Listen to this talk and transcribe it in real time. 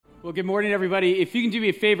Well, good morning, everybody. If you can do me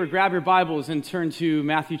a favor, grab your Bibles and turn to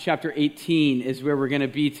Matthew chapter 18 is where we're going to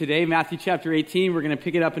be today. Matthew chapter 18, we're going to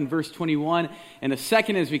pick it up in verse 21 in a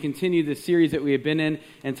second as we continue the series that we have been in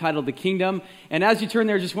entitled The Kingdom. And as you turn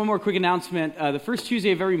there, just one more quick announcement. The first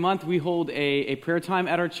Tuesday of every month, we hold a prayer time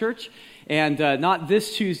at our church. And not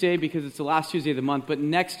this Tuesday because it's the last Tuesday of the month, but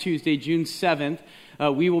next Tuesday, June 7th,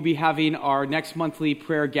 we will be having our next monthly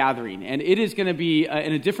prayer gathering. And it is going to be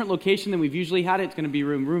in a different location than we've usually had it. It's going to be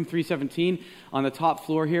room 317 on the top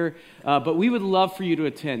floor here. But we would love for you to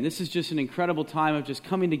attend. This is just an incredible time of just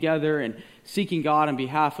coming together and seeking God on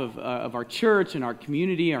behalf of our church and our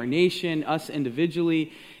community, our nation, us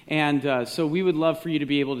individually. And so we would love for you to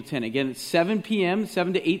be able to attend. Again, it's 7 p.m.,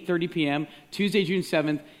 7 to 8:30 p.m., Tuesday, June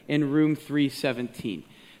 7th, in room 317.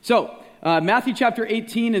 So, Matthew chapter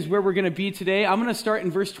 18 is where we're going to be today. I'm going to start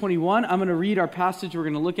in verse 21. I'm going to read our passage we're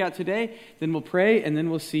going to look at today. Then we'll pray, and then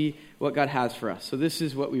we'll see what God has for us. So this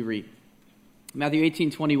is what we read. Matthew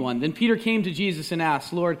 18:21. Then Peter came to Jesus and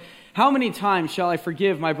asked, "Lord, how many times shall I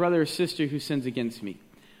forgive my brother or sister who sins against me?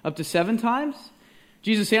 Up to 7 times?"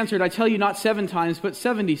 Jesus answered, "I tell you, not 7 times, but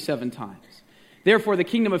 77 times. Therefore, the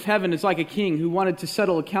kingdom of heaven is like a king who wanted to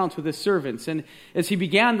settle accounts with his servants. And as he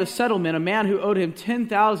began the settlement, a man who owed him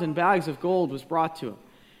 10,000 bags of gold was brought to him.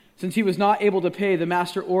 Since he was not able to pay, the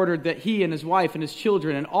master ordered that he and his wife and his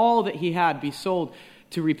children and all that he had be sold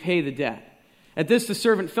to repay the debt. At this, the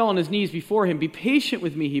servant fell on his knees before him. 'Be patient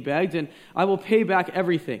with me,' he begged, 'and I will pay back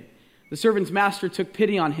everything.' The servant's master took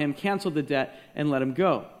pity on him, canceled the debt, and let him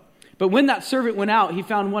go. But when that servant went out, he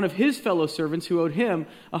found one of his fellow servants who owed him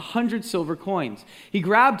 100 silver coins. He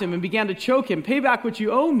grabbed him and began to choke him. 'Pay back what you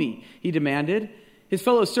owe me,' he demanded. His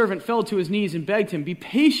fellow servant fell to his knees and begged him, 'Be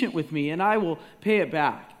patient with me, and I will pay it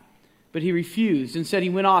back.' But he refused. Instead, he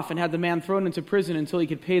went off and had the man thrown into prison until he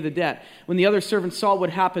could pay the debt. When the other servants saw what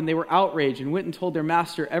happened, they were outraged and went and told their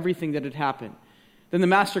master everything that had happened. Then the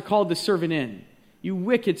master called the servant in. 'You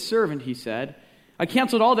wicked servant,' he said. 'I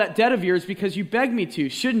canceled all that debt of yours because you begged me to.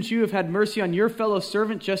 Shouldn't you have had mercy on your fellow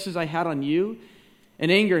servant just as I had on you?'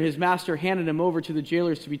 In anger, his master handed him over to the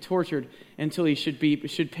jailers to be tortured until he should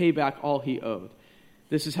pay back all he owed.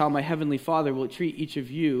 This is how my heavenly Father will treat each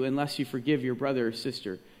of you unless you forgive your brother or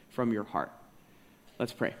sister from your heart."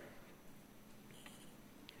 Let's pray.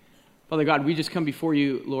 Father God, we just come before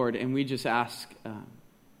you, Lord, and we just ask,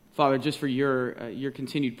 Father, just for your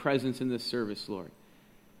continued presence in this service, Lord.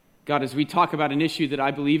 God, as we talk about an issue that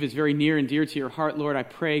I believe is very near and dear to your heart, Lord, I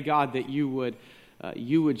pray, God, that you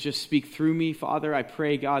would just speak through me, Father. I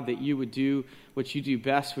pray, God, that you would do what you do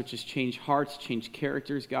best, which is change hearts, change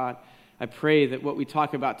characters, God. I pray that what we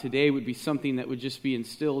talk about today would be something that would just be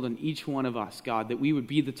instilled in each one of us, God, that we would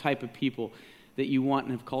be the type of people that you want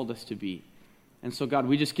and have called us to be. And so, God,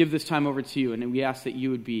 we just give this time over to you, and we ask that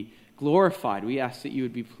you would be glorified. We ask that you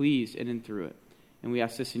would be pleased in and through it. And we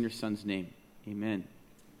ask this in your Son's name. Amen.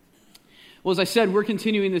 Well, as I said, we're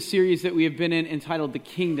continuing this series that we have been in entitled The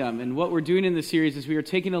Kingdom. And what we're doing in this series is we are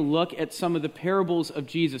taking a look at some of the parables of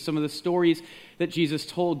Jesus, some of the stories that Jesus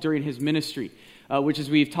told during his ministry, which, as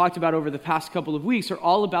we've talked about over the past couple of weeks, are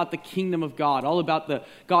all about the kingdom of God, all about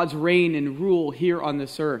God's reign and rule here on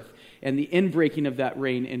this earth and the inbreaking of that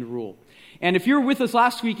reign and rule. And if you were with us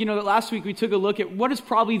last week, you know that last week we took a look at what is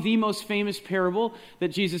probably the most famous parable that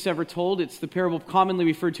Jesus ever told. It's the parable commonly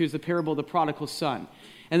referred to as the parable of the prodigal son.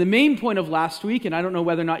 And the main point of last week, and I don't know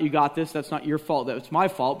whether or not you got this, that's not your fault, that's my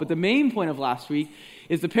fault, but the main point of last week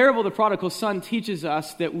is the parable of the prodigal son teaches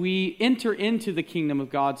us that we enter into the kingdom of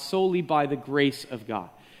God solely by the grace of God.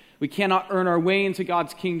 We cannot earn our way into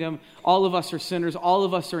God's kingdom. All of us are sinners. All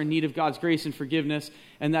of us are in need of God's grace and forgiveness,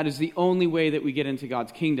 and that is the only way that we get into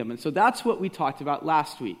God's kingdom. And so that's what we talked about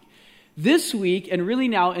last week. This week, and really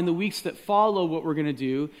now in the weeks that follow, what we're going to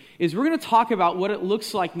do is we're going to talk about what it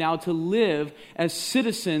looks like now to live as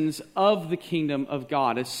citizens of the kingdom of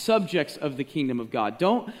God, as subjects of the kingdom of God.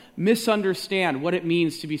 Don't misunderstand what it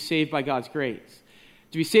means to be saved by God's grace.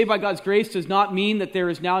 To be saved by God's grace does not mean that there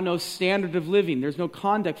is now no standard of living. There's no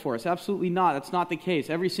conduct for us. Absolutely not. That's not the case.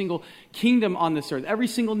 Every single kingdom on this earth, every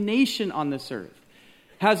single nation on this earth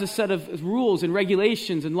has a set of rules and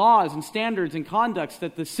regulations and laws and standards and conducts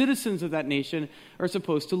that the citizens of that nation are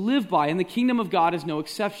supposed to live by. And the kingdom of God is no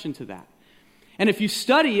exception to that. And if you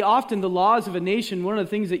study often the laws of a nation, one of the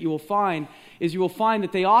things that you will find that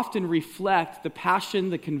they often reflect the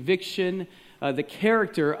passion, the conviction, the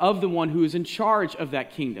character of the one who is in charge of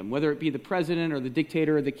that kingdom, whether it be the president or the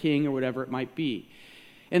dictator or the king or whatever it might be.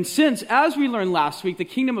 And since, as we learned last week, the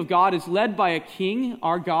kingdom of God is led by a king,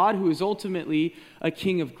 our God, who is ultimately a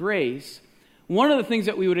king of grace, one of the things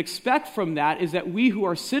that we would expect from that is that we who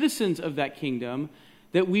are citizens of that kingdom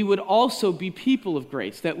that we would also be people of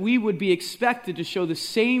grace, that we would be expected to show the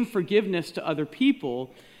same forgiveness to other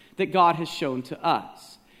people that God has shown to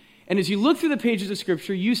us. And as you look through the pages of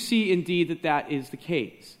Scripture, you see indeed that that is the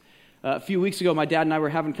case. A few weeks ago, my dad and I were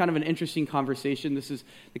having kind of an interesting conversation. This is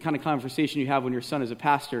the kind of conversation you have when your son is a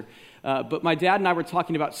pastor. But my dad and I were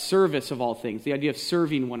talking about service of all things, the idea of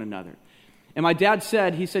serving one another. And my dad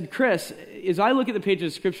said, Chris, as I look at the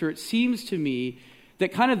pages of Scripture, it seems to me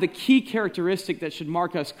that kind of the key characteristic that should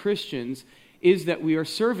mark us Christians is that we are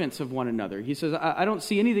servants of one another. He says, I don't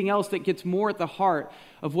see anything else that gets more at the heart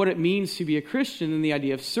of what it means to be a Christian than the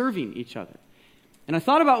idea of serving each other. And I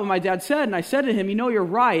thought about what my dad said, and I said to him, you're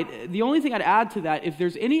right. The only thing I'd add to that, if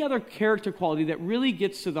there's any other character quality that really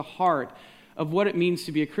gets to the heart of what it means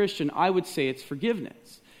to be a Christian, I would say it's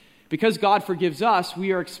forgiveness. Because God forgives us,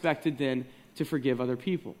 we are expected then to forgive other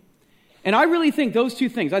people. And I really think those two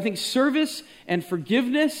things, I think service and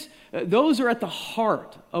forgiveness, those are at the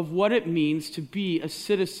heart of what it means to be a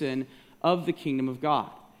citizen of the kingdom of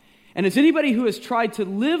God. And as anybody who has tried to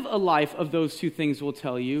live a life of those two things will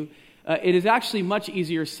tell you, it is actually much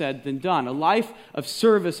easier said than done. A life of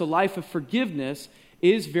service, a life of forgiveness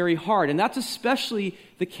is very hard. And that's especially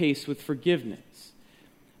the case with forgiveness.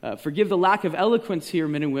 Forgive the lack of eloquence here,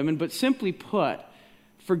 men and women, but simply put,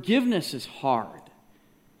 forgiveness is hard.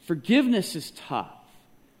 Forgiveness is tough.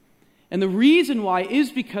 And the reason why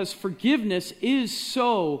is because forgiveness is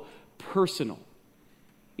so personal.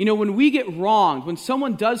 When we get wronged, when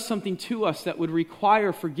someone does something to us that would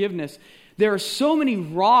require forgiveness, there are so many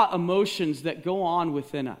raw emotions that go on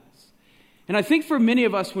within us. And I think for many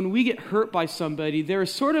of us, when we get hurt by somebody, there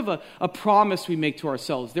is sort of a promise we make to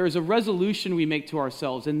ourselves. There is a resolution we make to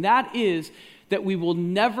ourselves, and that is that we will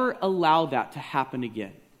never allow that to happen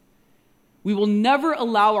again. We will never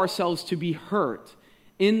allow ourselves to be hurt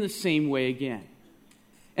in the same way again.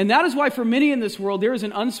 And that is why for many in this world, there is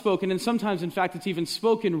an unspoken, and sometimes, in fact, it's even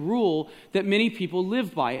spoken rule that many people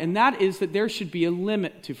live by, and that is that there should be a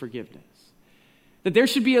limit to forgiveness. That there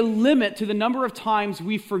should be a limit to the number of times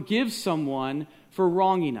we forgive someone for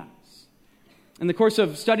wronging us. In the course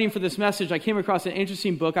of studying for this message, I came across an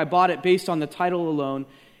interesting book. I bought it based on the title alone.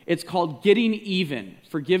 It's called Getting Even,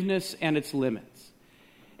 Forgiveness and Its Limits.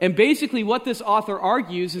 And basically what this author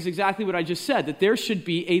argues is exactly what I just said, that there should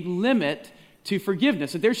be a limit to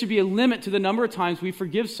forgiveness, that there should be a limit to the number of times we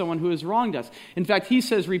forgive someone who has wronged us. In fact, he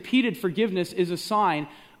says repeated forgiveness is a sign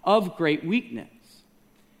of great weakness.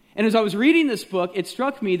 And as I was reading this book, it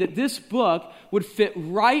struck me that this book would fit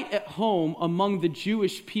right at home among the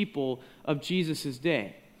Jewish people of Jesus'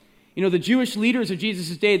 day. The Jewish leaders of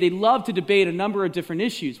Jesus' day, they loved to debate a number of different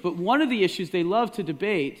issues, but one of the issues they loved to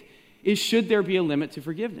debate is, should there be a limit to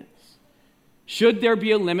forgiveness? Should there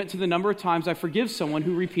be a limit to the number of times I forgive someone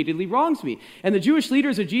who repeatedly wrongs me? And the Jewish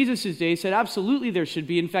leaders of Jesus' day said absolutely there should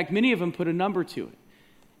be. In fact, many of them put a number to it,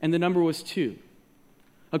 and the number was 2.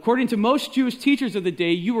 According to most Jewish teachers of the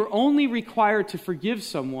day, you were only required to forgive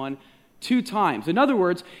someone 2 times. In other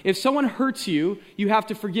words, if someone hurts you, you have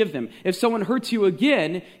to forgive them. If someone hurts you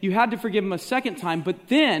again, you had to forgive them a second time. But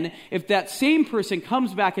then, if that same person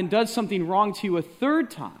comes back and does something wrong to you a third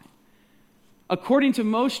time, according to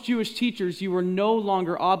most Jewish teachers, you were no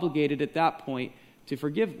longer obligated at that point to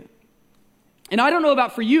forgive them. And I don't know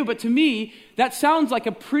about for you, but to me, that sounds like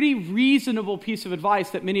a pretty reasonable piece of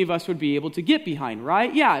advice that many of us would be able to get behind,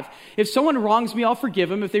 right? Yeah, if someone wrongs me, I'll forgive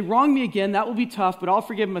them. If they wrong me again, that will be tough, but I'll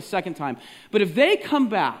forgive them a second time. But if they come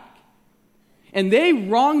back and they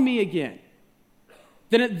wrong me again,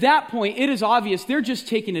 then at that point, it is obvious they're just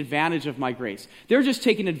taking advantage of my grace. They're just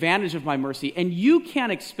taking advantage of my mercy. And you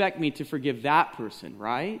can't expect me to forgive that person,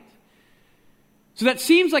 right? So that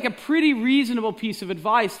seems like a pretty reasonable piece of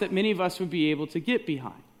advice that many of us would be able to get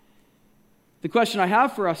behind. The question I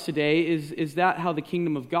have for us today is that how the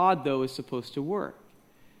kingdom of God, though, is supposed to work?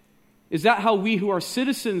 Is that how we who are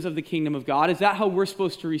citizens of the kingdom of God, is that how we're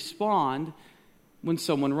supposed to respond when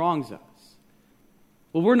someone wrongs us?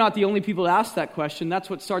 Well, we're not the only people to ask that question. That's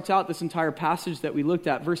what starts out this entire passage that we looked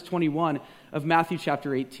at, verse 21 of Matthew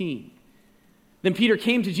chapter 18. Then Peter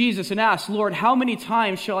came to Jesus and asked, Lord, how many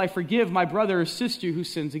times shall I forgive my brother or sister who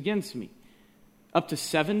sins against me? Up to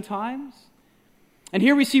 7 times? And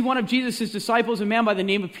here we see one of Jesus' disciples, a man by the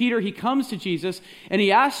name of Peter. He comes to Jesus and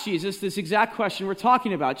he asks Jesus this exact question we're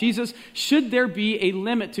talking about. Jesus, should there be a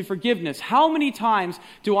limit to forgiveness? How many times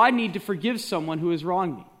do I need to forgive someone who has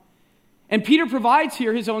wronged me? And Peter provides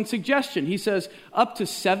here his own suggestion. He says, up to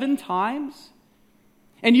 7 times?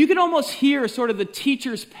 And you can almost hear sort of the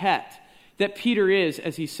teacher's pet that Peter is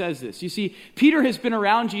as he says this. You see, Peter has been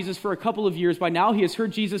around Jesus for a couple of years by now. He has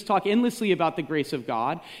heard Jesus talk endlessly about the grace of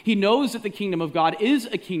God. He knows that the kingdom of God is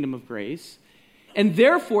a kingdom of grace. And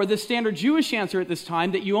therefore, the standard Jewish answer at this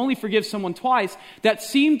time, that you only forgive someone twice, that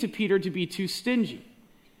seemed to Peter to be too stingy.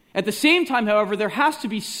 At the same time, however, there has to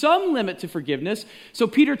be some limit to forgiveness. So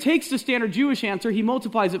Peter takes the standard Jewish answer, he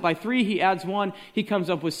multiplies it by 3, he adds 1, he comes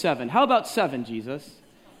up with 7. How about 7, Jesus?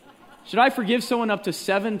 Should I forgive someone up to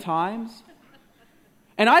 7 times?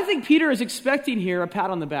 And I think Peter is expecting here a pat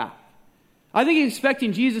on the back. I think he's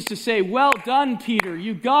expecting Jesus to say, well done, Peter,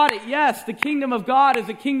 you got it. Yes, the kingdom of God is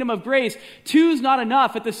a kingdom of grace. 2's not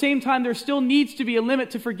enough. At the same time, there still needs to be a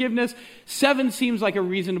limit to forgiveness. 7 seems like a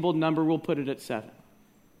reasonable number. We'll put it at 7.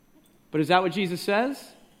 But is that what Jesus says?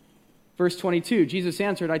 Verse 22, Jesus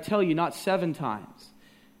answered, I tell you, not 7 times,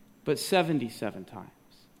 but 77 times.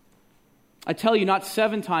 I tell you, not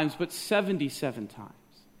 7 times, but 77 times.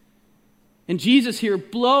 And Jesus here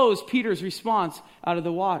blows Peter's response out of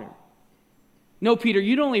the water. No, Peter,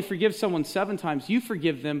 you don't only forgive someone 7 times, you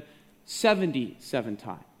forgive them 77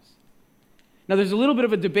 times. Now, there's a little bit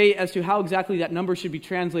of a debate as to how exactly that number should be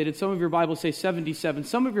translated. Some of your Bibles say 77.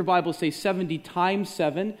 Some of your Bibles say 70 times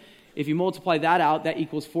 7. If you multiply that out, that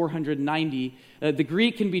equals 490. The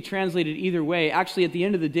Greek can be translated either way. Actually, at the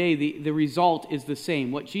end of the day, the result is the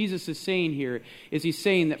same. What Jesus is saying here is he's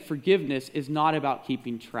saying that forgiveness is not about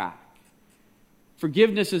keeping track.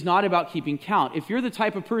 Forgiveness is not about keeping count. If you're the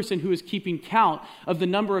type of person who is keeping count of the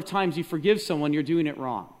number of times you forgive someone, you're doing it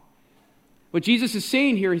wrong. What Jesus is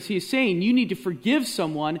saying here is he's saying you need to forgive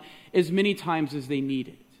someone as many times as they need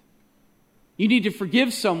it. You need to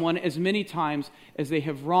forgive someone as many times as they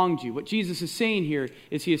have wronged you. What Jesus is saying here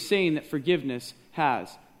is he is saying that forgiveness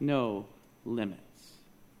has no limits.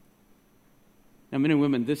 Now, men and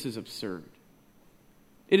women, this is absurd.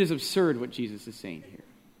 It is absurd what Jesus is saying here.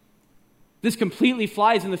 This completely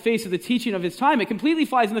flies in the face of the teaching of his time. It completely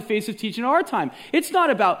flies in the face of teaching of our time. It's not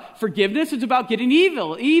about forgiveness. It's about getting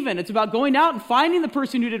even. It's about going out and finding the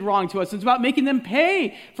person who did wrong to us. It's about making them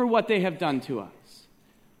pay for what they have done to us.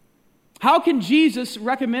 How can Jesus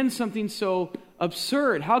recommend something so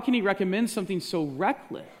absurd? How can he recommend something so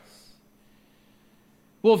reckless?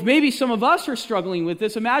 Well, if maybe some of us are struggling with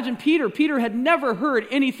this, imagine Peter. Peter had never heard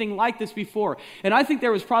anything like this before. And I think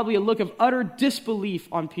there was probably a look of utter disbelief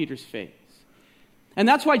on Peter's face. And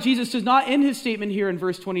that's why Jesus does not end his statement here in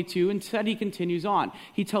verse 22. Instead, he continues on.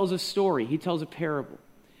 He tells a story. He tells a parable.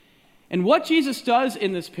 And what Jesus does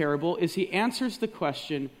in this parable is he answers the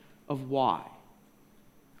question of why.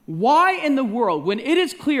 Why in the world, when it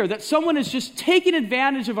is clear that someone is just taking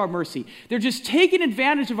advantage of our mercy, they're just taking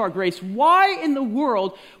advantage of our grace, why in the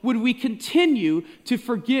world would we continue to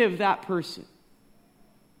forgive that person?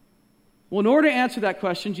 Well, in order to answer that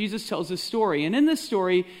question, Jesus tells this story. And in this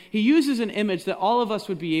story, he uses an image that all of us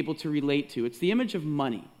would be able to relate to. It's the image of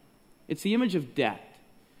money. It's the image of debt.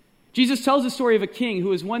 Jesus tells the story of a king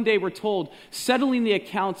who is one day, we're told, settling the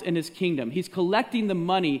accounts in his kingdom. He's collecting the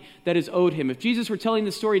money that is owed him. If Jesus were telling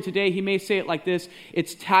the story today, he may say it like this: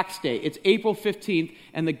 it's tax day. It's April 15th,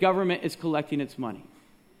 and the government is collecting its money.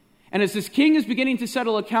 And as this king is beginning to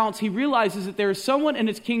settle accounts, he realizes that there is someone in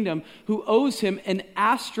his kingdom who owes him an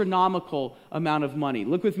astronomical amount of money.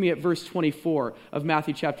 Look with me at verse 24 of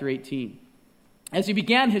Matthew chapter 18. As he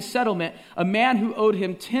began his settlement, a man who owed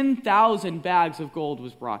him 10,000 bags of gold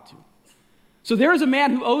was brought to him. So there is a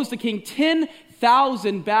man who owes the king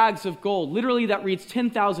 10,000 bags of gold. Literally, that reads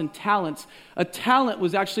 10,000 talents. A talent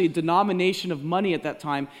was actually a denomination of money at that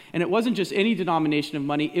time. And it wasn't just any denomination of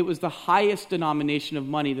money. It was the highest denomination of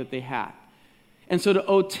money that they had. And so to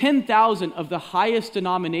owe 10,000 of the highest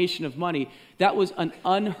denomination of money, that was an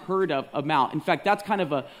unheard of amount. In fact, that's kind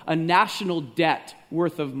of a national debt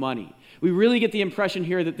worth of money. We really get the impression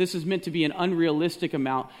here that this is meant to be an unrealistic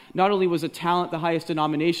amount. Not only was a talent the highest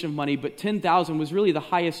denomination of money, but 10,000 was really the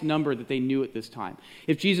highest number that they knew at this time.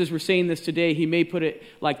 If Jesus were saying this today, he may put it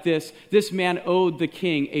like this: this man owed the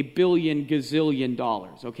king $1 billion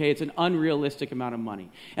gazillion. Okay, it's an unrealistic amount of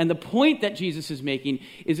money. And the point that Jesus is making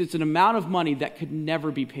is it's an amount of money that could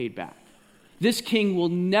never be paid back. This king will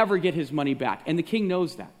never get his money back, and the king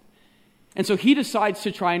knows that. And so he decides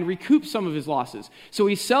to try and recoup some of his losses. So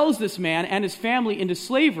he sells this man and his family into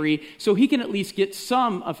slavery so he can at least get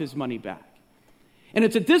some of his money back. And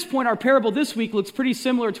it's at this point our parable this week looks pretty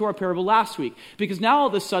similar to our parable last week. Because now all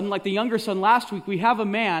of a sudden, like the younger son last week, we have a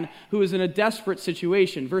man who is in a desperate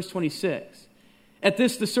situation. Verse 26. At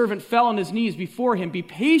this, the servant fell on his knees before him. "Be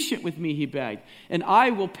patient with me," he begged, "and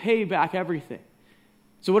I will pay back everything."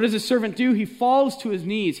 So what does his servant do? He falls to his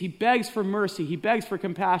knees. He begs for mercy. He begs for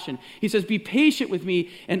compassion. He says, "Be patient with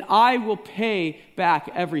me, and I will pay back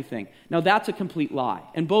everything." Now that's a complete lie,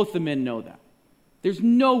 and both the men know that. There's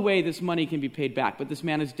no way this money can be paid back, but this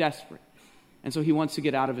man is desperate, and so he wants to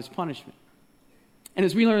get out of his punishment. And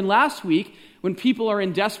as we learned last week, when people are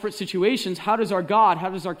in desperate situations, how does our God, how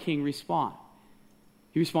does our King respond?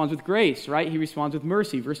 He responds with grace, right? He responds with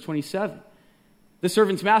mercy. Verse 27. The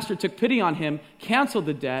servant's master took pity on him, canceled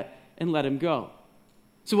the debt, and let him go.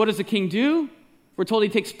 So what does the king do? We're told he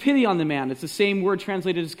takes pity on the man. It's the same word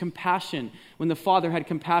translated as compassion, when the father had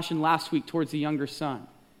compassion last week towards the younger son.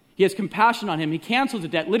 He has compassion on him. He cancels the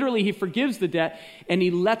debt. Literally, he forgives the debt, and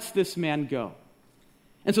he lets this man go.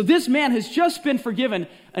 And so this man has just been forgiven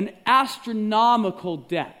an astronomical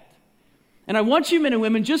debt. And I want you men and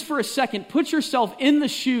women, just for a second, put yourself in the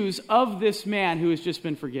shoes of this man who has just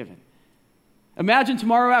been forgiven. Imagine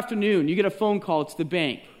tomorrow afternoon, you get a phone call, it's the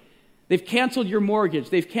bank. They've canceled your mortgage.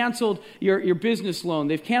 They've canceled your business loan.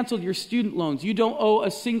 They've canceled your student loans. You don't owe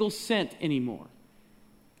a single cent anymore.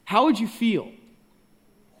 How would you feel?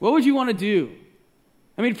 What would you want to do?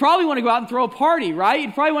 I mean, you'd probably want to go out and throw a party, right?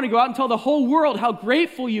 You'd probably want to go out and tell the whole world how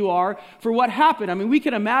grateful you are for what happened. I mean, we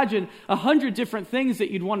can imagine 100 different things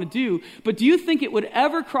that you'd want to do, but do you think it would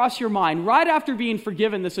ever cross your mind, right after being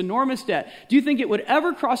forgiven this enormous debt, do you think it would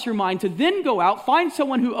ever cross your mind to then go out, find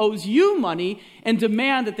someone who owes you money, and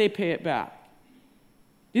demand that they pay it back?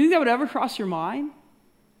 Do you think that would ever cross your mind?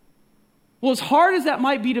 Well, as hard as that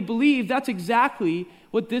might be to believe, that's exactly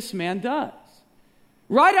what this man does.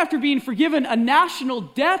 Right after being forgiven a national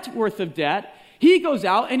debt worth of debt, he goes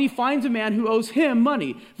out and he finds a man who owes him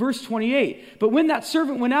money. Verse 28. But when that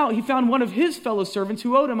servant went out, he found one of his fellow servants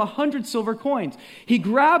who owed him 100 silver coins. He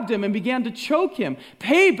grabbed him and began to choke him.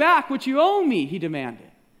 Pay back what you owe me, he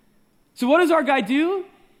demanded. So what does our guy do?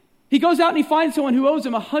 He goes out and he finds someone who owes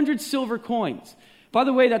him 100 silver coins. By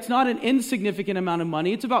the way, that's not an insignificant amount of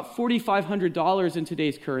money. It's about $4,500 in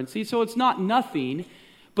today's currency, so it's not nothing.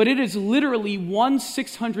 But it is literally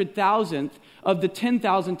 1/600,000th of the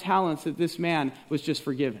 10,000 talents that this man was just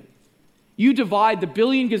forgiven. You divide the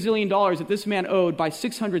billion gazillion dollars that this man owed by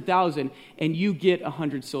 600,000, and you get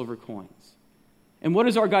 100 silver coins. And what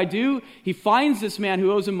does our guy do? He finds this man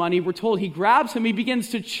who owes him money. We're told he grabs him, he begins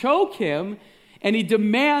to choke him, and he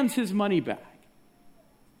demands his money back.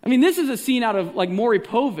 I mean, this is a scene out of like Maury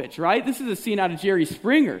Povich, right? This is a scene out of Jerry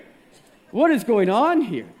Springer. What is going on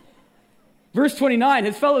here? Verse 29,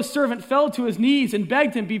 his fellow servant fell to his knees and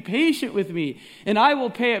begged him, be patient with me, and I will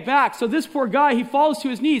pay it back. So this poor guy, he falls to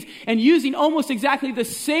his knees, and using almost exactly the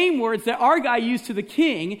same words that our guy used to the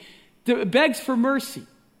king, begs for mercy,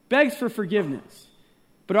 begs for forgiveness.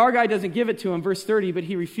 But our guy doesn't give it to him. Verse 30, but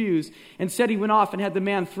he refused, and said he went off and had the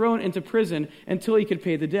man thrown into prison until he could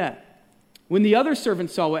pay the debt. When the other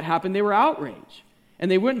servants saw what happened, they were outraged,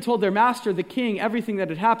 and they went and told their master, the king, everything that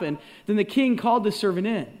had happened. Then the king called the servant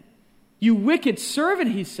in. You wicked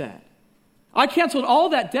servant, he said. I canceled all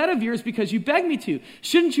that debt of yours because you begged me to.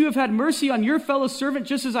 Shouldn't you have had mercy on your fellow servant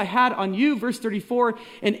just as I had on you? Verse 34,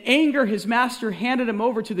 in anger, his master handed him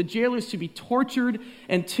over to the jailers to be tortured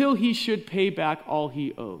until he should pay back all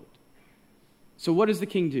he owed. So what does the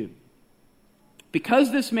king do?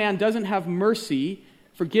 Because this man doesn't have mercy,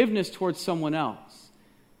 forgiveness towards someone else,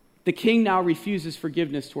 the king now refuses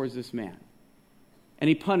forgiveness towards this man, and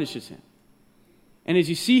he punishes him. And as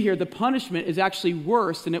you see here, the punishment is actually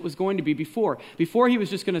worse than it was going to be before. Before, he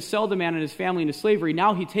was just going to sell the man and his family into slavery.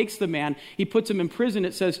 Now he takes the man, he puts him in prison,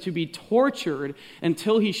 it says, to be tortured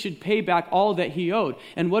until he should pay back all that he owed.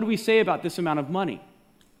 And what do we say about this amount of money?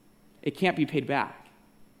 It can't be paid back.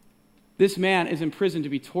 This man is in prison to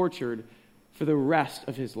be tortured for the rest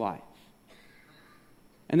of his life.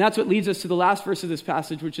 And that's what leads us to the last verse of this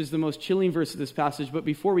passage, which is the most chilling verse of this passage. But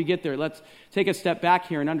before we get there, let's take a step back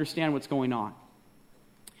here and understand what's going on.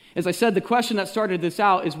 As I said, the question that started this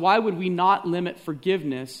out is, why would we not limit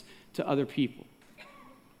forgiveness to other people?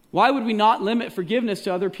 Why would we not limit forgiveness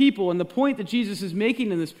to other people? And the point that Jesus is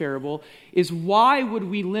making in this parable is, why would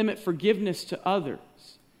we limit forgiveness to others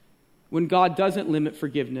when God doesn't limit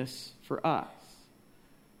forgiveness for us?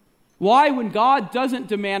 Why, when God doesn't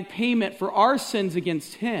demand payment for our sins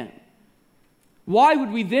against him, why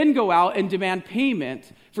would we then go out and demand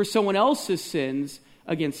payment for someone else's sins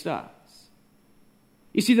against us?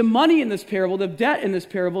 You see, the money in this parable, the debt in this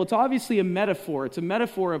parable, it's obviously a metaphor. It's a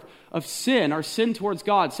metaphor of sin, our sin towards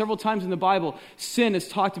God. Several times in the Bible, sin is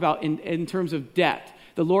talked about in terms of debt.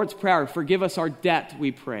 The Lord's Prayer, forgive us our debt,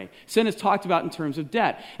 we pray. Sin is talked about in terms of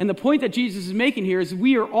debt. And the point that Jesus is making here is,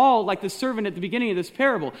 we are all like the servant at the beginning of this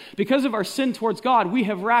parable. Because of our sin towards God, we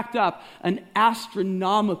have racked up an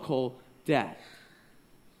astronomical debt.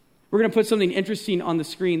 We're going to put something interesting on the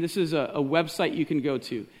screen. This is a website you can go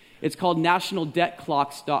to. It's called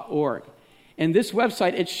nationaldebtclocks.org. And this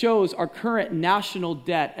website, it shows our current national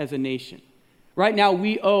debt as a nation. Right now,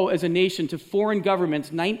 we owe as a nation to foreign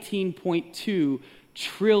governments $19.2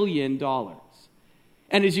 trillion.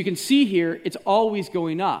 And as you can see here, it's always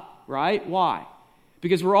going up, right? Why?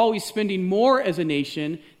 Because we're always spending more as a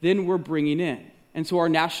nation than we're bringing in. And so our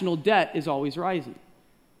national debt is always rising.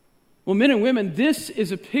 Well, men and women, this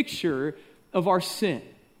is a picture of our sin.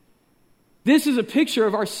 This is a picture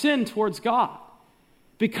of our sin towards God.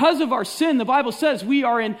 Because of our sin, the Bible says we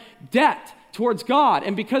are in debt towards God.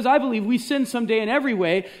 And because I believe we sin someday in every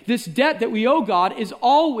way, this debt that we owe God is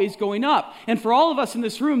always going up. And for all of us in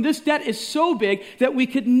this room, this debt is so big that we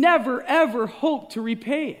could never, ever hope to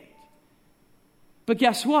repay it. But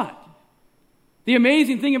guess what? The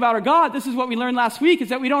amazing thing about our God, this is what we learned last week, is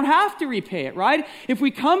that we don't have to repay it, right? If we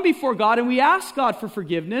come before God and we ask God for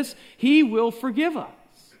forgiveness, He will forgive us.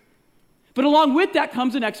 But along with that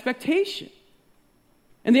comes an expectation.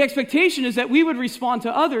 And the expectation is that we would respond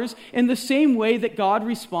to others in the same way that God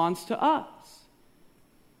responds to us.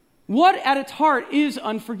 What at its heart is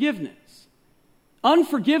unforgiveness?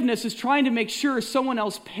 Unforgiveness is trying to make sure someone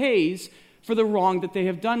else pays for the wrong that they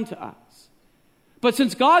have done to us. But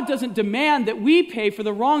since God doesn't demand that we pay for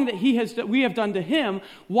the wrong that we have done to Him,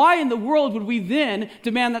 why in the world would we then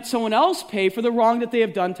demand that someone else pay for the wrong that they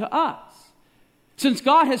have done to us? Since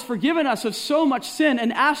God has forgiven us of so much sin,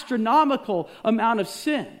 an astronomical amount of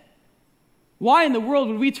sin, why in the world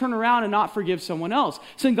would we turn around and not forgive someone else?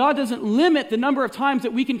 Since God doesn't limit the number of times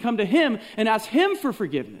that we can come to Him and ask Him for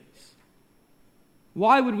forgiveness,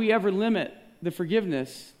 why would we ever limit the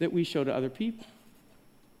forgiveness that we show to other people?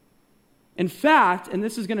 In fact, and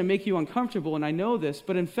this is going to make you uncomfortable, and I know this,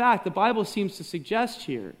 but in fact, the Bible seems to suggest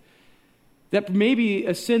here that maybe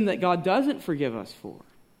a sin that God doesn't forgive us for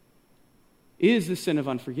is the sin of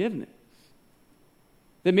unforgiveness.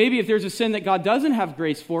 That maybe if there's a sin that God doesn't have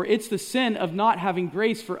grace for, it's the sin of not having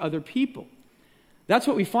grace for other people. That's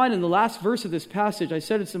what we find in the last verse of this passage. I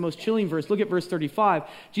said it's the most chilling verse. Look at verse 35.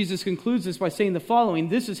 Jesus concludes this by saying the following: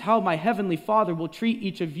 "This is how my heavenly Father will treat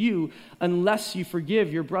each of you unless you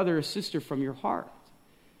forgive your brother or sister from your heart."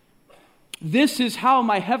 This is how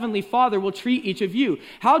my heavenly Father will treat each of you.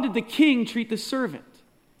 How did the king treat the servant?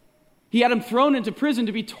 He had him thrown into prison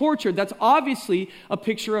to be tortured. That's obviously a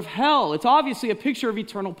picture of hell. It's obviously a picture of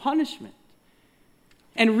eternal punishment.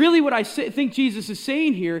 And really what I think Jesus is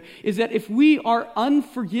saying here is that if we are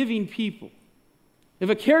unforgiving people, if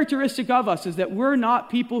a characteristic of us is that we're not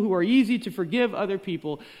people who are easy to forgive other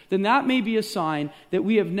people, then that may be a sign that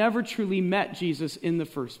we have never truly met Jesus in the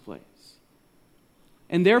first place.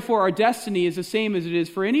 And therefore our destiny is the same as it is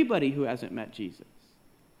for anybody who hasn't met Jesus: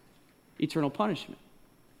 eternal punishment.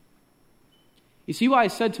 You see why I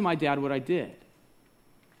said to my dad what I did?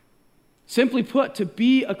 Simply put, to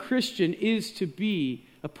be a Christian is to be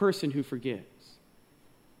a person who forgives.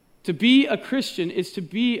 To be a Christian is to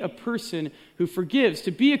be a person who forgives.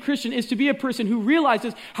 To be a Christian is to be a person who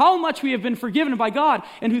realizes how much we have been forgiven by God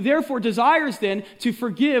and who therefore desires then to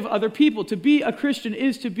forgive other people. To be a Christian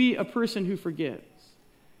is to be a person who forgives.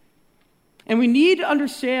 And we need to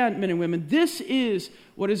understand, men and women, this is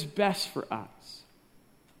what is best for us.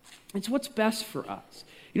 It's what's best for us.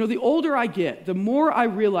 You know, the older I get, the more I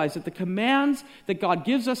realize that the commands that God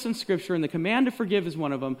gives us in Scripture, and the command to forgive is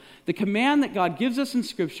one of them, the command that God gives us in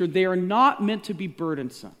Scripture, they are not meant to be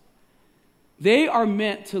burdensome. They are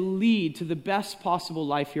meant to lead to the best possible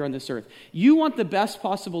life here on this earth. You want the best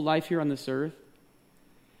possible life here on this earth?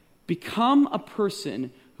 Become a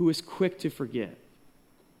person who is quick to forgive.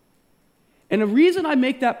 And the reason I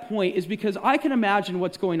make that point is because I can imagine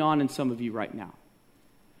what's going on in some of you right now.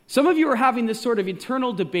 Some of you are having this sort of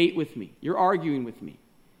internal debate with me. You're arguing with me.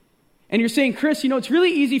 And you're saying, Chris, you know, it's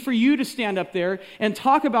really easy for you to stand up there and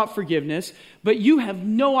talk about forgiveness, but you have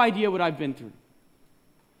no idea what I've been through.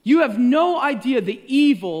 You have no idea the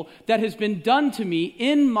evil that has been done to me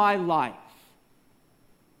in my life.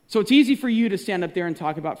 So it's easy for you to stand up there and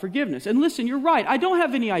talk about forgiveness. And listen, you're right. I don't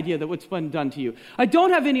have any idea that what's been done to you. I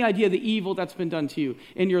don't have any idea the evil that's been done to you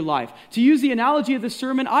in your life. To use the analogy of the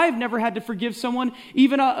sermon, I've never had to forgive someone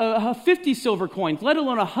even a 50 silver coins, let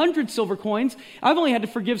alone 100 silver coins. I've only had to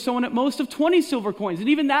forgive someone at most of 20 silver coins, and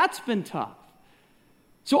even that's been tough.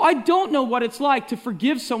 So I don't know what it's like to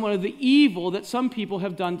forgive someone of the evil that some people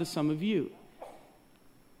have done to some of you.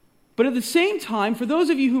 But at the same time, for those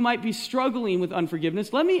of you who might be struggling with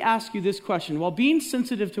unforgiveness, let me ask you this question. While being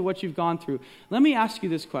sensitive to what you've gone through, let me ask you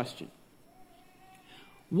this question.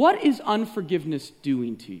 What is unforgiveness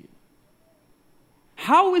doing to you?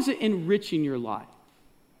 How is it enriching your life?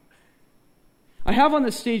 I have on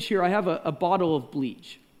the stage here, I have a bottle of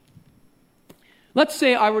bleach. Let's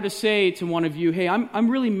say I were to say to one of you, hey, I'm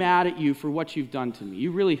really mad at you for what you've done to me.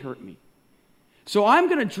 You really hurt me. So I'm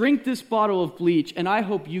going to drink this bottle of bleach, and I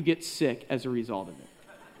hope you get sick as a result of it.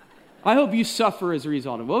 I hope you suffer as a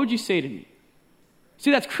result of it. What would you say to me? See,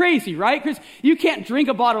 that's crazy, right? Because you can't drink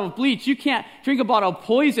a bottle of bleach. You can't drink a bottle of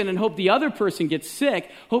poison and hope the other person gets sick,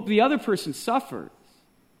 hope the other person suffers.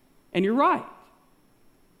 And you're right.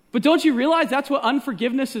 But don't you realize that's what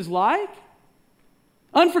unforgiveness is like?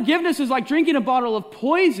 Unforgiveness is like drinking a bottle of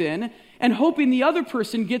poison and hoping the other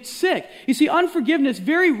person gets sick. You see, unforgiveness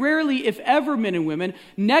very rarely, if ever, men and women,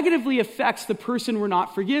 negatively affects the person we're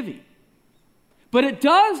not forgiving. But it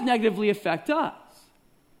does negatively affect us.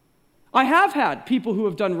 I have had people who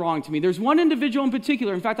have done wrong to me. There's one individual in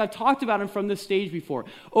particular, in fact, I've talked about him from this stage before.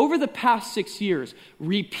 Over the past 6 years,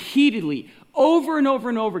 repeatedly, over and over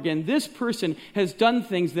and over again, this person has done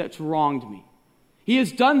things that's wronged me. He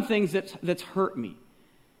has done things that's hurt me.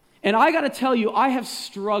 And I got to tell you, I have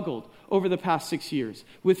struggled over the past 6 years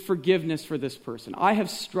with forgiveness for this person. I have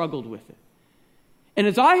struggled with it. And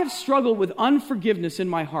as I have struggled with unforgiveness in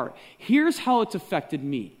my heart, here's how it's affected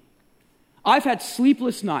me. I've had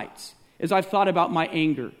sleepless nights as I've thought about my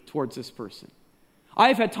anger towards this person.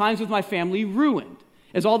 I've had times with my family ruined,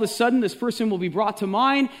 as all of a sudden this person will be brought to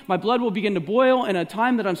mind, my blood will begin to boil, and a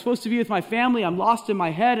time that I'm supposed to be with my family, I'm lost in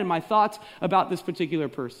my head and my thoughts about this particular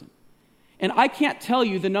person. And I can't tell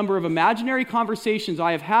you the number of imaginary conversations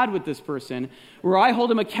I have had with this person where I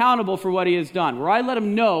hold him accountable for what he has done, where I let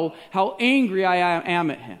him know how angry I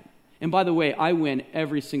am at him. And by the way, I win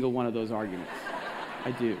every single one of those arguments.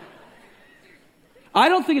 I do. I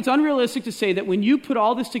don't think it's unrealistic to say that when you put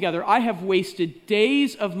all this together, I have wasted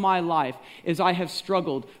days of my life as I have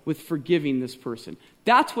struggled with forgiving this person.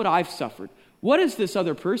 That's what I've suffered. What has this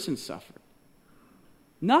other person suffered?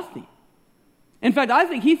 Nothing. In fact, I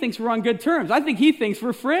think he thinks we're on good terms. I think he thinks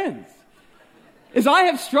we're friends. As I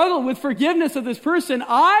have struggled with forgiveness of this person,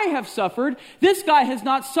 I have suffered. This guy has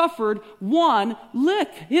not suffered one lick.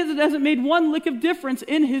 It hasn't made one lick of difference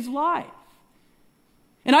in his life.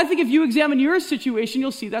 And I think if you examine your situation,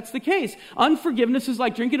 you'll see that's the case. Unforgiveness is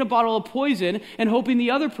like drinking a bottle of poison and hoping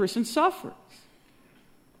the other person suffers.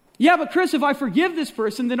 Yeah, but Chris, if I forgive this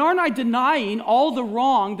person, then aren't I denying all the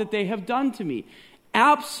wrong that they have done to me?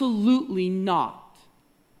 Absolutely not.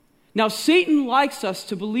 Now, Satan likes us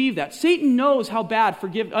to believe that. Satan knows how bad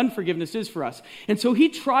unforgiveness is for us. And so he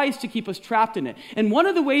tries to keep us trapped in it. And one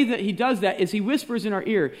of the ways that he does that is he whispers in our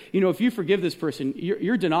ear, if you forgive this person,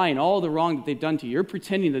 you're denying all the wrong that they've done to you. You're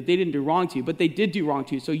pretending that they didn't do wrong to you, but they did do wrong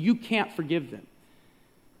to you, so you can't forgive them.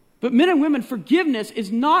 But men and women, forgiveness is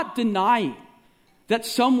not denying that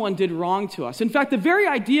someone did wrong to us. In fact, the very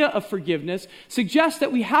idea of forgiveness suggests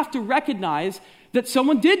that we have to recognize that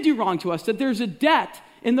someone did do wrong to us, that there's a debt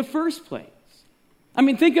in the first place. I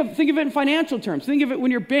mean, think of it in financial terms. Think of it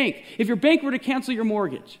when if your bank were to cancel your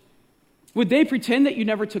mortgage, would they pretend that you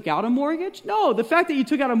never took out a mortgage? No, the fact that you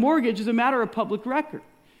took out a mortgage is a matter of public record.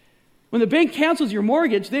 When the bank cancels your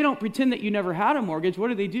mortgage, they don't pretend that you never had a mortgage.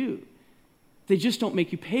 What do? They just don't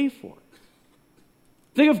make you pay for it.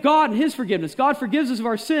 Think of God and his forgiveness. God forgives us of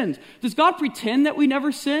our sins. Does God pretend that we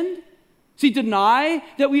never sinned? Does he deny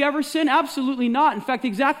that we ever sin? Absolutely not. In fact,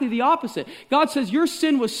 exactly the opposite. God says, your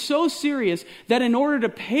sin was so serious that in order to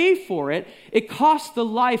pay for it, it cost the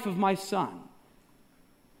life of my son.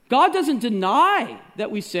 God doesn't deny that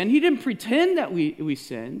we sin. He didn't pretend that we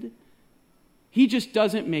sinned. He just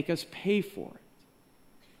doesn't make us pay for it.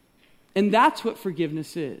 And that's what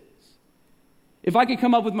forgiveness is. If I could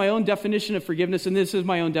come up with my own definition of forgiveness, and this is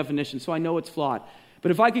my own definition, so I know it's flawed, but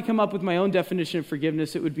if I could come up with my own definition of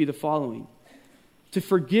forgiveness, it would be the following. To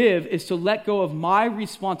forgive is to let go of my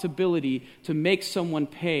responsibility to make someone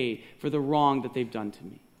pay for the wrong that they've done to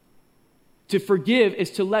me. To forgive is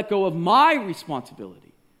to let go of my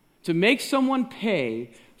responsibility to make someone pay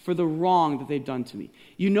for the wrong that they've done to me.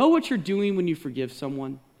 You know what you're doing when you forgive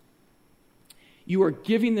someone? You are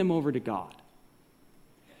giving them over to God.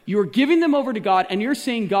 You are giving them over to God, and you're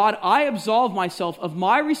saying, God, I absolve myself of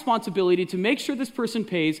my responsibility to make sure this person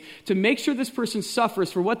pays, to make sure this person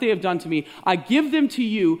suffers for what they have done to me. I give them to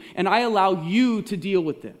you, and I allow you to deal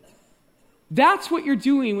with them. That's what you're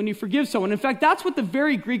doing when you forgive someone. In fact, that's what the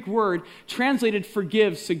very Greek word translated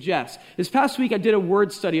forgive suggests. This past week, I did a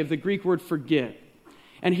word study of the Greek word forgive.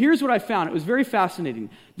 And here's what I found. It was very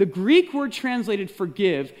fascinating. The Greek word translated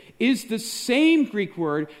forgive is the same Greek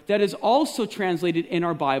word that is also translated in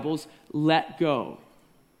our Bibles, let go.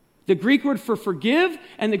 The Greek word for forgive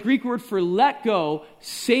and the Greek word for let go,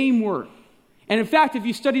 same word. And in fact, if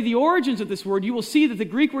you study the origins of this word, you will see that the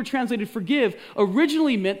Greek word translated forgive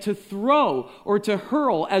originally meant to throw or to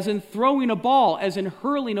hurl, as in throwing a ball, as in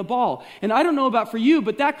hurling a ball. And I don't know about for you,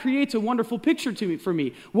 but that creates a wonderful picture for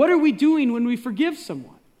me. What are we doing when we forgive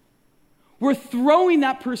someone? We're throwing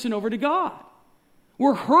that person over to God.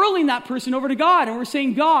 We're hurling that person over to God, and we're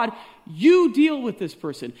saying, God, you deal with this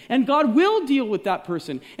person. And God will deal with that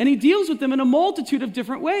person. And he deals with them in a multitude of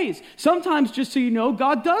different ways. Sometimes, just so you know,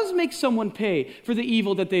 God does make someone pay for the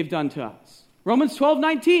evil that they've done to us. Romans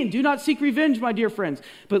 12:19, do not seek revenge, my dear friends,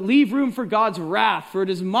 but leave room for God's wrath, for it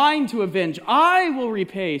is mine to avenge. I will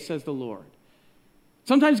repay, says the Lord.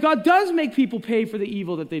 Sometimes God does make people pay for the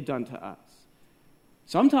evil that they've done to us.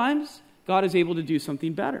 Sometimes God is able to do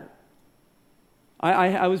something better.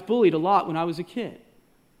 I was bullied a lot when I was a kid.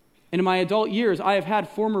 And in my adult years, I have had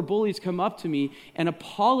former bullies come up to me and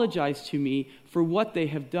apologize to me for what they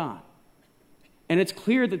have done. And it's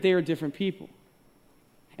clear that they are different people.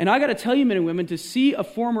 And I got to tell you, men and women, to see a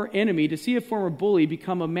former enemy, to see a former bully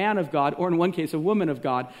become a man of God, or in one case, a woman of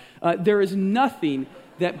God, there is nothing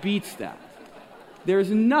that beats that. There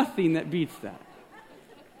is nothing that beats that.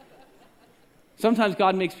 Sometimes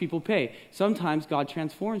God makes people pay. Sometimes God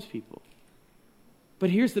transforms people. But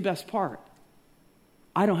here's the best part.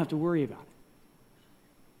 I don't have to worry about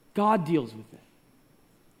it. God deals with it.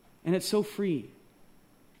 And it's so free.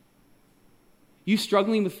 You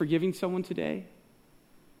struggling with forgiving someone today?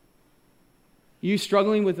 You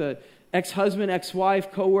struggling with an ex-husband,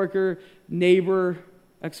 ex-wife, coworker, neighbor,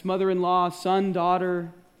 ex-mother-in-law, son,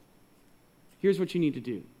 daughter? Here's what you need to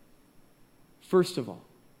do. First of all,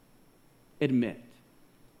 admit.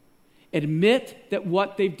 Admit that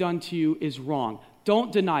what they've done to you is wrong.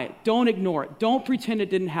 Don't deny it. Don't ignore it. Don't pretend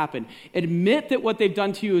it didn't happen. Admit that what they've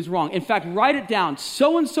done to you is wrong. In fact, write it down.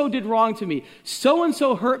 So-and-so did wrong to me.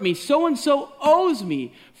 So-and-so hurt me. So-and-so owes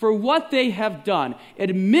me for what they have done.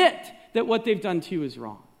 Admit that what they've done to you is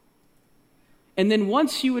wrong. And then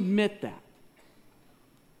once you admit that,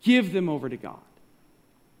 give them over to God.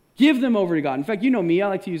 Give them over to God. In fact, you know me, I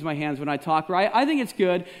like to use my hands when I talk, right? I think it's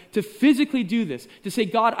good to physically do this, to say,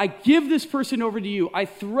 God, I give this person over to you. I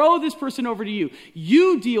throw this person over to you.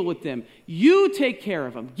 You deal with them. You take care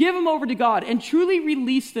of them. Give them over to God and truly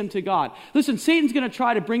release them to God. Listen, Satan's going to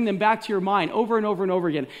try to bring them back to your mind over and over and over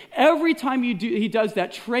again. Every time he does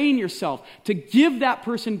that, train yourself to give that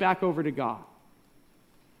person back over to God.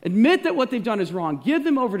 Admit that what they've done is wrong. Give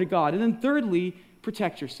them over to God. And then thirdly,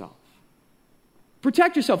 protect yourself.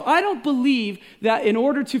 Protect yourself. I don't believe that in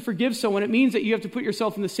order to forgive someone, it means that you have to put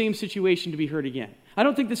yourself in the same situation to be hurt again. I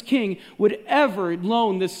don't think this king would ever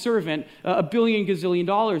loan this servant $1 billion gazillion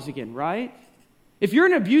dollars again, right? If you're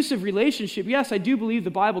in an abusive relationship, yes, I do believe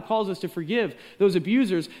the Bible calls us to forgive those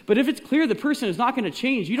abusers, but if it's clear the person is not going to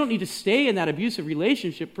change, you don't need to stay in that abusive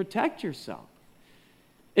relationship. Protect yourself.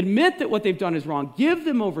 Admit that what they've done is wrong. Give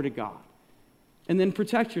them over to God, and then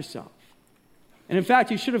protect yourself. And in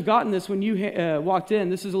fact, you should have gotten this when you walked in.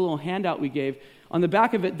 This is a little handout we gave. On the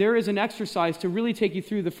back of it, there is an exercise to really take you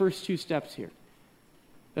through the first 2 steps here.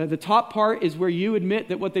 The top part is where you admit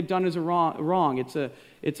that what they've done is wrong.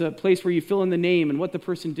 It's a place where you fill in the name and what the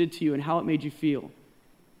person did to you and how it made you feel.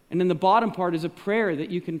 And then the bottom part is a prayer that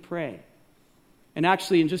you can pray. And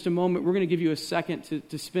actually, in just a moment, we're going to give you a second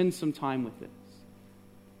to spend some time with this.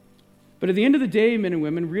 But at the end of the day, men and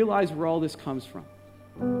women, realize where all this comes from.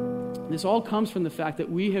 This all comes from the fact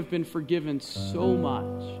that we have been forgiven so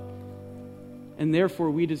much, and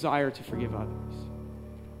therefore we desire to forgive others.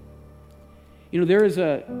 You know, there is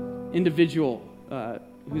an individual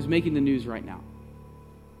who's making the news right now,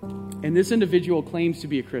 and this individual claims to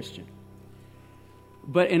be a Christian.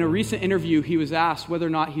 But in a recent interview, he was asked whether or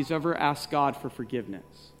not he's ever asked God for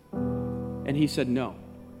forgiveness, and he said no.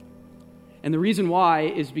 And the reason why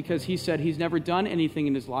is because he said he's never done anything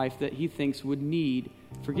in his life that he thinks would need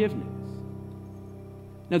forgiveness.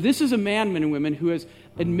 Now, this is a man, men and women, who has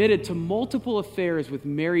admitted to multiple affairs with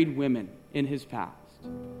married women in his past.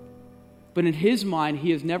 But in his mind, he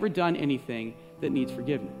has never done anything that needs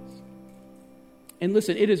forgiveness. And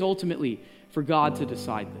listen, it is ultimately for God to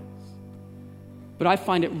decide this. But I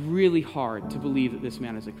find it really hard to believe that this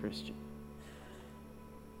man is a Christian.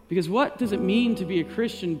 Because what does it mean to be a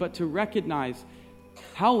Christian but to recognize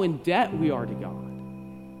how in debt we are to God?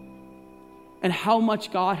 And how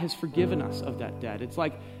much God has forgiven us of that debt. It's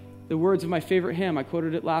like the words of my favorite hymn. I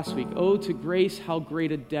quoted it last week. Oh, to grace, how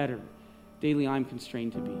great a debtor daily I'm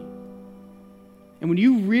constrained to be. And when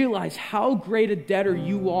you realize how great a debtor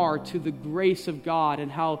you are to the grace of God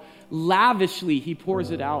and how lavishly he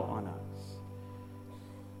pours it out on us,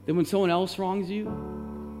 then when someone else wrongs you,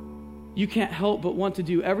 you can't help but want to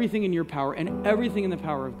do everything in your power and everything in the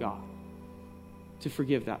power of God to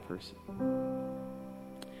forgive that person.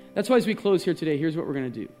 That's why as we close here today, here's what we're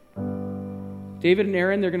going to do. David and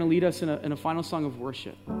Aaron, they're going to lead us in a final song of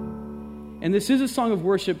worship. And this is a song of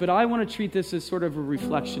worship, but I want to treat this as sort of a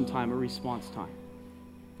reflection time, a response time.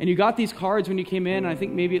 And you got these cards when you came in, and I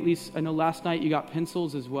think maybe at least, I know last night you got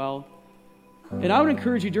pencils as well. And I would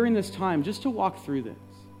encourage you during this time just to walk through this.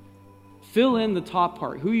 Fill in the top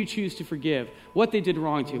part, who you choose to forgive, what they did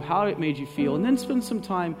wrong to you, how it made you feel, and then spend some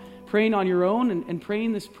time praying on your own and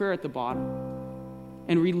praying this prayer at the bottom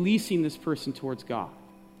and releasing this person towards God.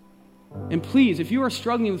 And please, if you are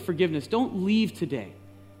struggling with forgiveness, don't leave today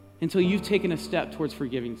until you've taken a step towards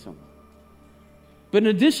forgiving someone. But in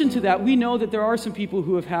addition to that, we know that there are some people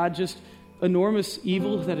who have had just enormous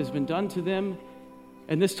evil that has been done to them,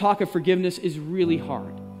 and this talk of forgiveness is really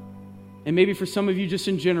hard. And maybe for some of you, just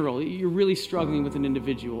in general, you're really struggling with an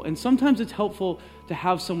individual. And sometimes it's helpful to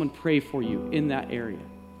have someone pray for you in that area.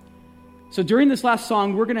 So during this last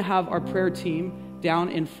song, we're going to have our prayer team down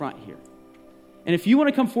in front here. And if you want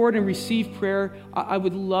to come forward and receive prayer, I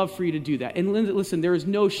would love for you to do that. And listen, there is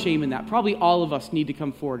no shame in that. Probably all of us need to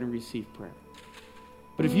come forward and receive prayer.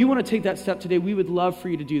 But if you want to take that step today, we would love for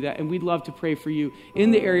you to do that. And we'd love to pray for you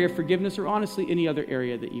in the area of forgiveness or honestly any other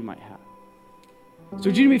area that you might have. So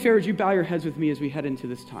would you do me a favor, would you bow your heads with me as we head into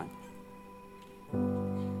this time?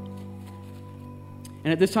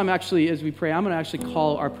 And at this time, actually, as we pray, I'm going to actually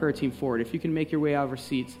call our prayer team forward. If you can make your way out of our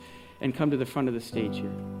seats and come to the front of the stage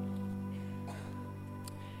here.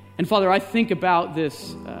 And Father, I think about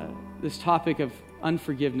this topic of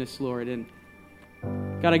unforgiveness, Lord. And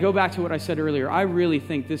God, I go back to what I said earlier. I really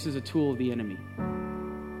think this is a tool of the enemy.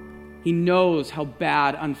 He knows how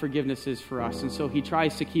bad unforgiveness is for us, and so he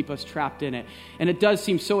tries to keep us trapped in it. And it does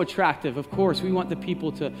seem so attractive. Of course, we want the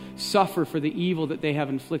people to suffer for the evil that they have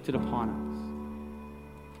inflicted upon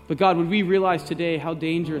us. But God, would we realize today how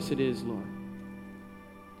dangerous it is, Lord?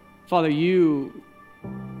 Father, you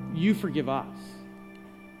forgive us.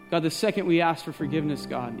 God, the second we ask for forgiveness,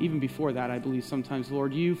 God, even before that, I believe sometimes,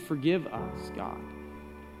 Lord, you forgive us, God.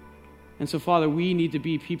 And so, Father, we need to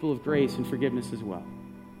be people of grace and forgiveness as well.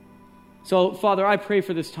 So, Father, I pray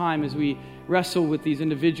for this time as we wrestle with these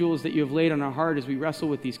individuals that you have laid on our heart, as we wrestle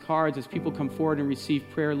with these cards, as people come forward and receive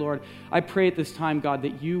prayer, Lord. I pray at this time, God,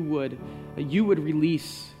 that you would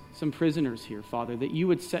release some prisoners here, Father, that you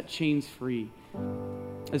would set chains free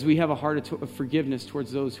as we have a heart of forgiveness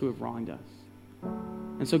towards those who have wronged us.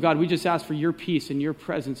 And so, God, we just ask for your peace and your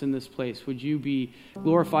presence in this place. Would you be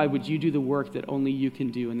glorified? Would you do the work that only you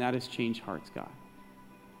can do? And that is change hearts, God.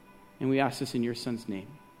 And we ask this in your Son's name.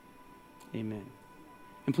 Amen.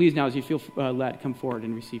 And please now, as you feel led, come forward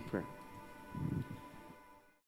and receive prayer.